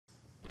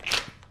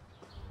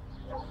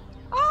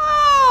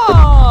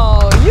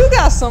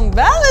some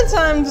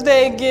Valentine's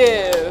Day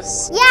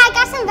gifts. Yeah, I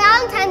got some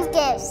Valentine's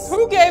gifts.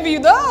 Who gave you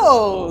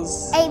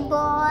those? A boy.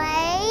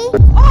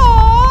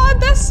 Aw,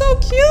 that's so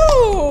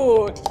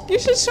cute. You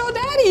should show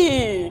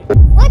Daddy.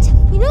 What?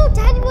 You know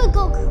Daddy would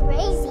go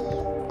crazy.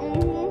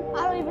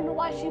 I don't even know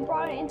why she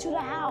brought it into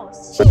the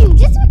house. JUJU,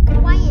 just be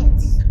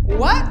quiet.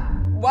 What?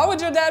 Why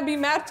would your dad be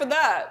mad for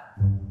that?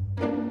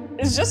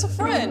 It's just a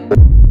friend.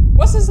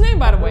 What's his name,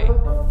 by the way?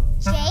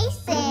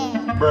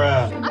 Jason.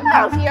 Bruh. I'm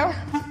out of here.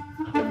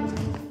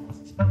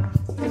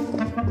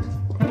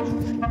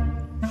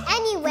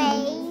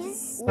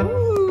 Anyways.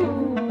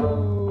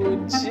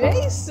 Ooh,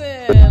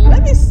 Jason.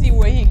 Let me see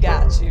what he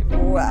got you.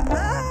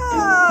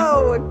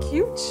 Wow, a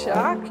cute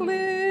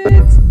chocolate.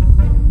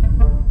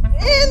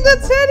 And the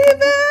teddy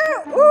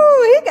bear.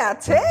 Ooh, he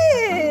got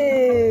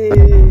taste.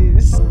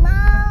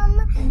 Mom,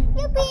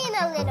 you're being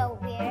a little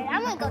weird.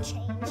 I'm gonna go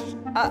change.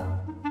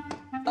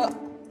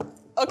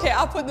 Okay,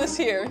 I'll put this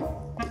here.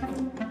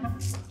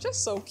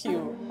 Just so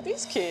cute.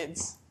 These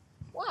kids.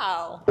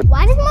 Wow.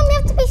 Why does Mommy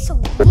have to be so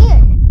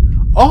weird?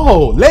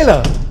 Oh,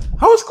 Layla,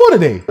 how was school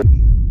today?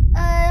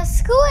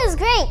 School is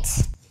great.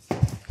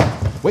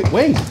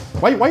 Wait.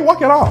 Why you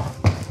walking off?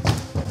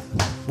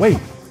 Wait,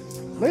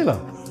 Layla.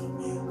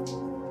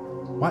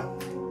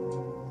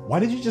 Why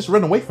did you just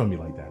run away from me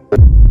like that?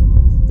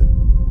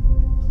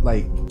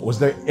 Like, was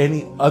there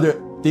any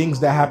other things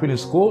that happened in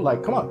school?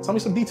 Like, come on, tell me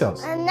some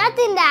details.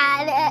 Nothing,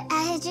 Dad.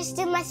 I just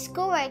did my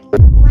schoolwork.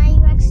 Why are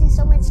you asking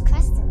so much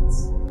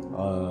questions?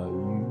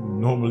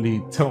 You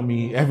normally tell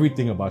me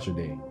everything about your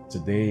day.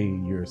 Today,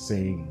 you're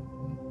saying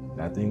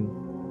nothing?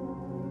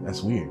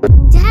 That's weird.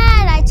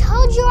 Dad, I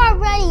told you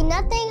already.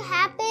 Nothing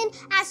happened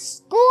at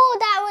school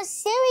that was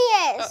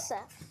serious.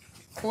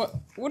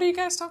 What are you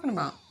guys talking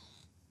about?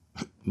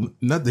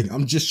 Nothing.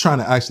 I'm just trying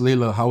to ask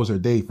Layla how was her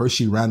day. First,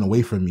 she ran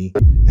away from me.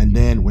 And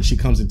then when she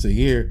comes into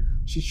here,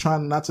 she's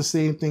trying not to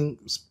say anything,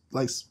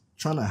 like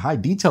trying to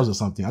hide details or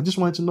something. I just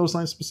wanted to know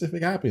something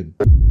specific happened.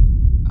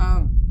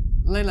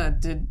 Layla,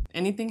 did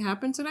anything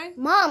happen today?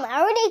 Mom, I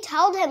already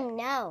told him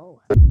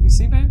no. You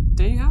see, babe?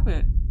 There you have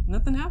it.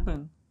 Nothing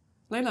happened.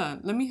 Layla,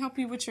 let me help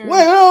you with your...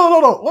 Wait, no.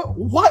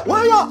 Why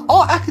are y'all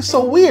all acting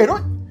so weird?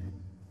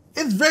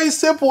 It's very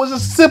simple. It's a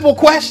simple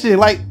question.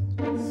 Like,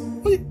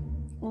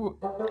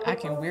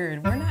 acting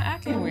weird. We're not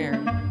acting weird.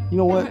 You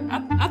know what?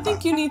 I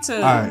think you need to...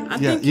 All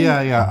right.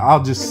 Yeah.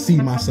 I'll just see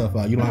myself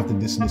out. You don't have to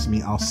dismiss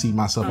me. I'll see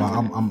myself out.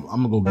 I'm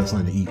gonna go get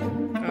something to eat.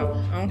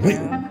 Oh, okay.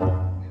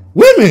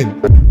 Women.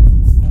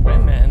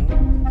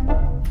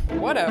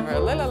 Whatever.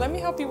 Layla, let me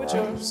help you with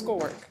your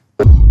schoolwork.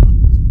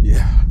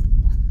 Yeah.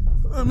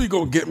 Let me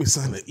go get me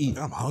something to eat.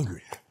 I'm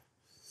hungry.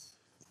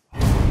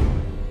 Let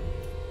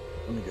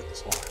me get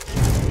this orange.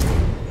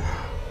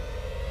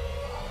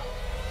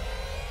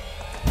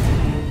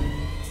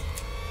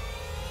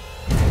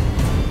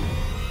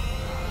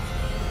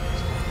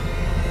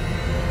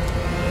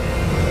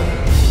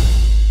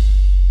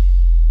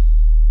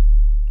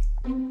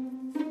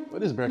 Where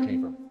this bear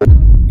came from?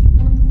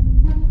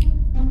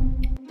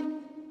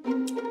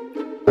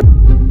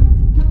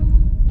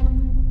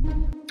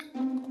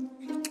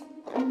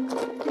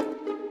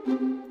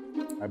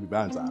 Happy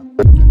Valentine.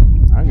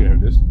 I ain't gonna hear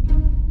this.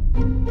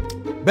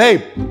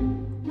 Babe!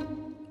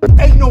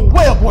 Ain't no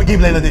way a boy gave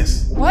Layla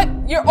this. What?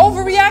 You're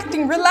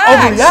overreacting.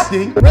 Relax.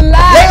 Overreacting?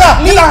 Relax.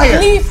 Layla, get out here.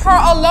 Leave her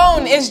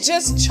alone. It's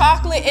just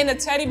chocolate and a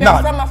teddy bear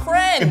from a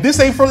friend. If this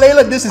ain't for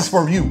Layla, this is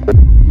for you.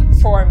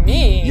 For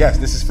me? Yes,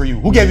 this is for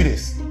you. Who gave you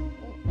this?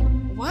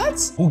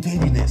 What? Who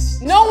gave you this?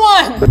 No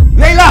one.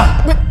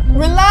 Layla!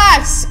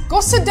 Relax.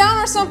 Go sit down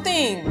or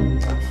something.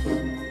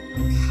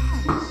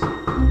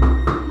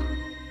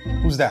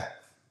 Who's that?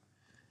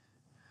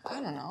 I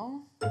don't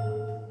know.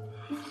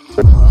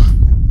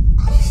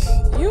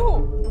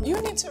 You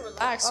need to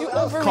relax. You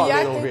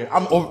overreacting.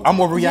 I'm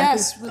overreacting?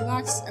 Yes,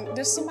 relax. And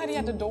there's somebody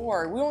at the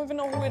door. We don't even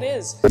know who it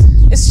is.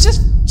 It's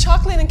just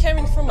chocolate and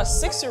candy from a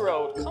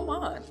 6-year-old. Come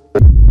on.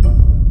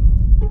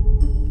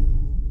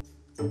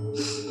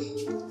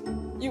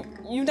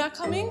 You not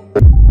coming?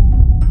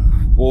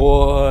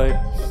 Boy.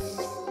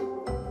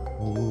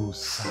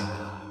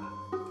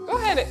 Go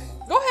ahead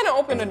and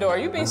open the door.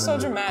 You're being so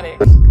dramatic.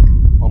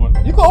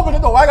 You can open the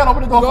door. Why I gotta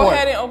open the door for? Go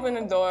ahead and open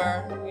the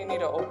door. You need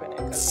to open it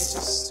because it's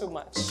just too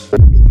much.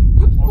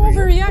 You're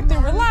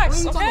overreacting.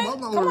 Relax, okay?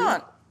 Come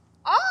on.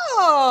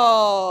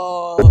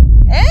 Oh,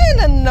 and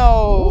a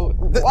note.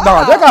 Wow.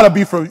 Nah, that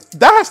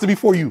has to be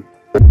for you.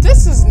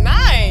 This is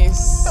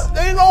nice.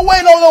 There ain't no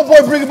way no little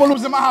boy bringing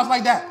balloons in my house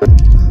like that.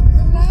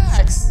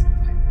 Relax.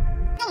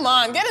 Come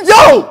on, get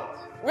inside. Yo!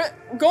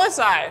 Go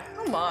inside.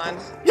 Come on.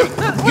 Yo.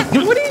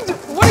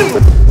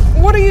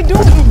 What are you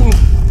doing?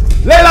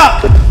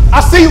 Layla, I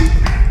see you.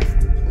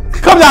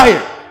 Come down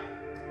here.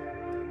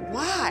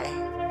 Why?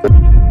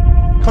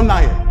 Come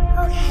down here.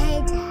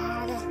 Okay,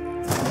 Dad.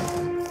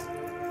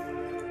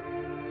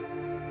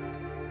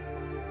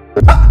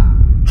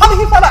 How did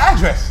he find our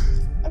address?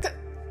 Okay.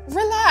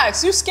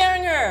 Relax. You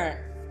scaring her.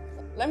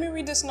 Let me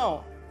read this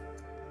note.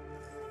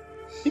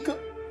 He could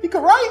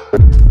write.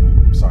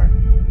 I'm sorry.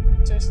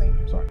 Seriously?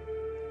 Sorry.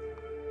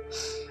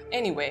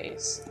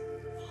 Anyways,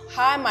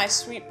 hi, my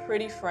sweet,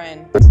 pretty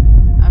friend.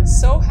 I'm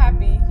so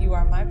happy you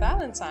are my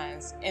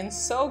Valentine's and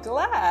so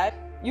glad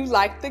you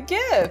like the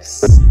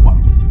gifts.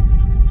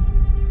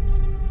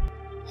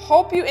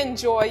 Hope you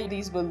enjoy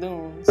these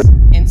balloons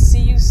and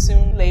see you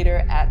soon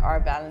later at our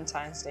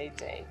Valentine's Day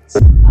date.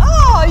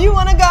 Oh, you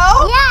wanna go?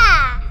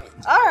 Yeah.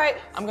 All right,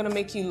 I'm gonna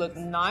make you look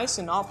nice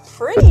and all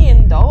pretty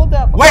and dolled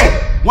up. Wait,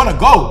 wanna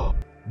go?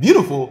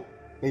 Beautiful.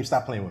 Babe,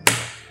 stop playing with me.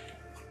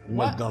 You must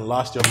What? have done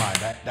lost your mind.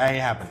 That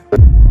ain't happening.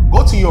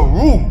 Go to your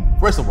room,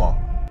 first of all.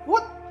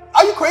 What?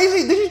 Are you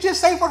crazy? Did you just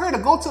say for her to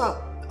go to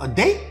a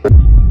date?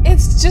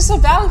 It's just a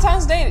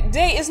Valentine's Day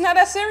date. It's not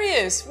that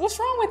serious. What's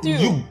wrong with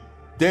you?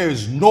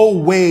 There's no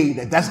way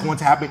that that's going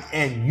to happen,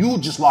 and you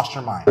just lost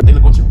your mind.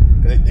 Layla, go to your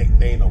room.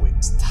 There ain't no way.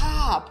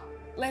 Stop.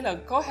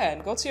 Layla, go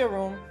ahead. Go to your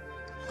room.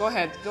 Go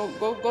ahead.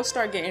 Go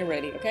start getting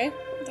ready, okay?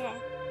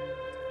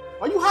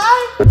 Are you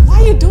high? Why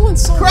are you doing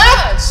so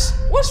Crap. much?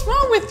 What's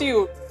wrong with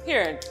you?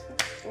 Here,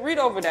 read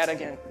over that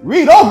again.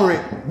 Read over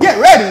it. Get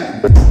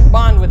ready.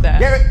 Bond with that.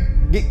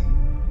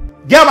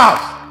 Get him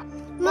out.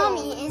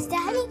 Mommy, is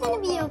Daddy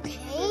gonna be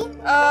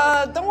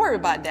okay? Don't worry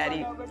about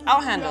Daddy.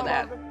 I'll handle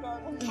that.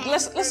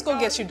 Let's go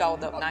get you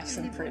dolled up nice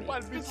and pretty.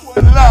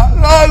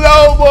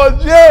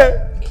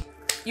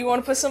 You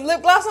want to put some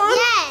lip gloss on?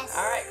 Yes.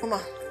 All right, come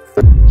on.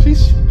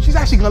 She's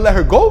actually gonna let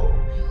her go?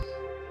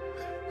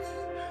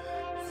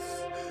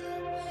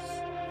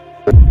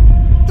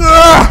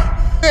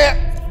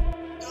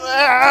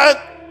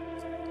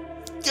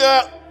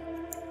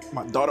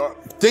 My daughter,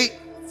 date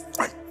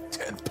my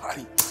dead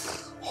body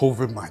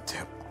over my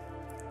dead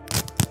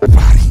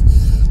body.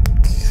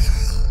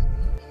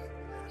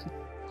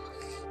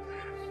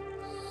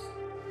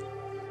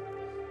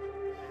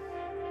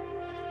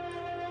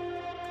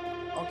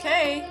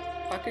 Okay,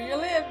 pucker your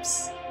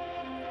lips.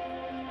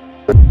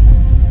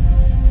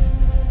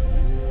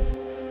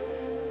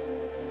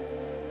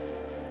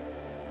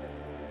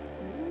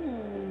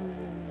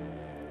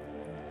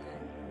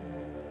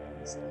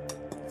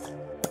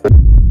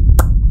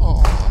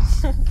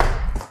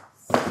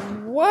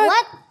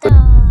 What the?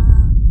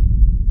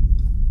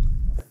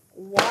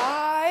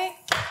 Why?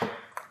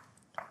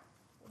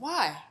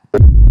 Why?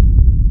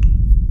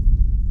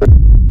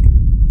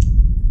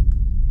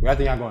 Where I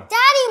think I'm going?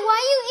 Daddy, why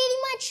are you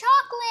eating my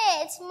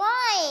chocolate? It's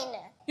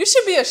mine. You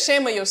should be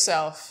ashamed of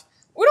yourself.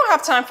 We don't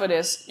have time for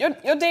this.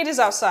 Your date is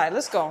outside.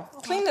 Let's go.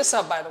 Clean this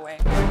up, by the way.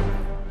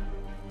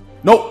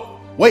 No,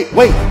 wait.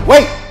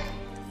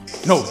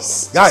 No,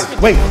 guys,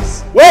 wait.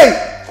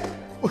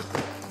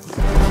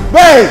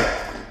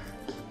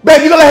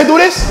 Babe, you gonna let her do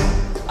this?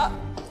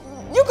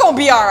 You gonna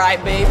be all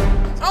right, babe.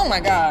 Oh my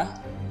God.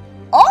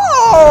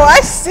 Oh, I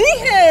see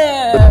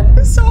him.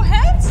 He's so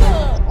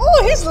handsome.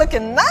 Oh, he's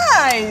looking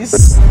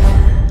nice.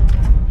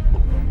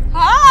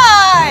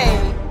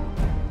 Hi.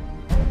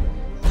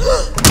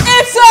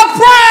 It's a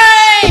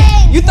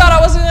prank. You thought I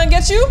wasn't gonna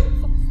get you?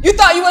 You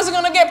thought you wasn't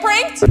gonna get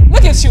pranked?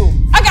 Look at you.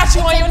 I got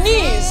you on your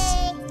knees.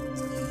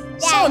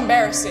 So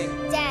embarrassing.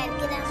 Daddy.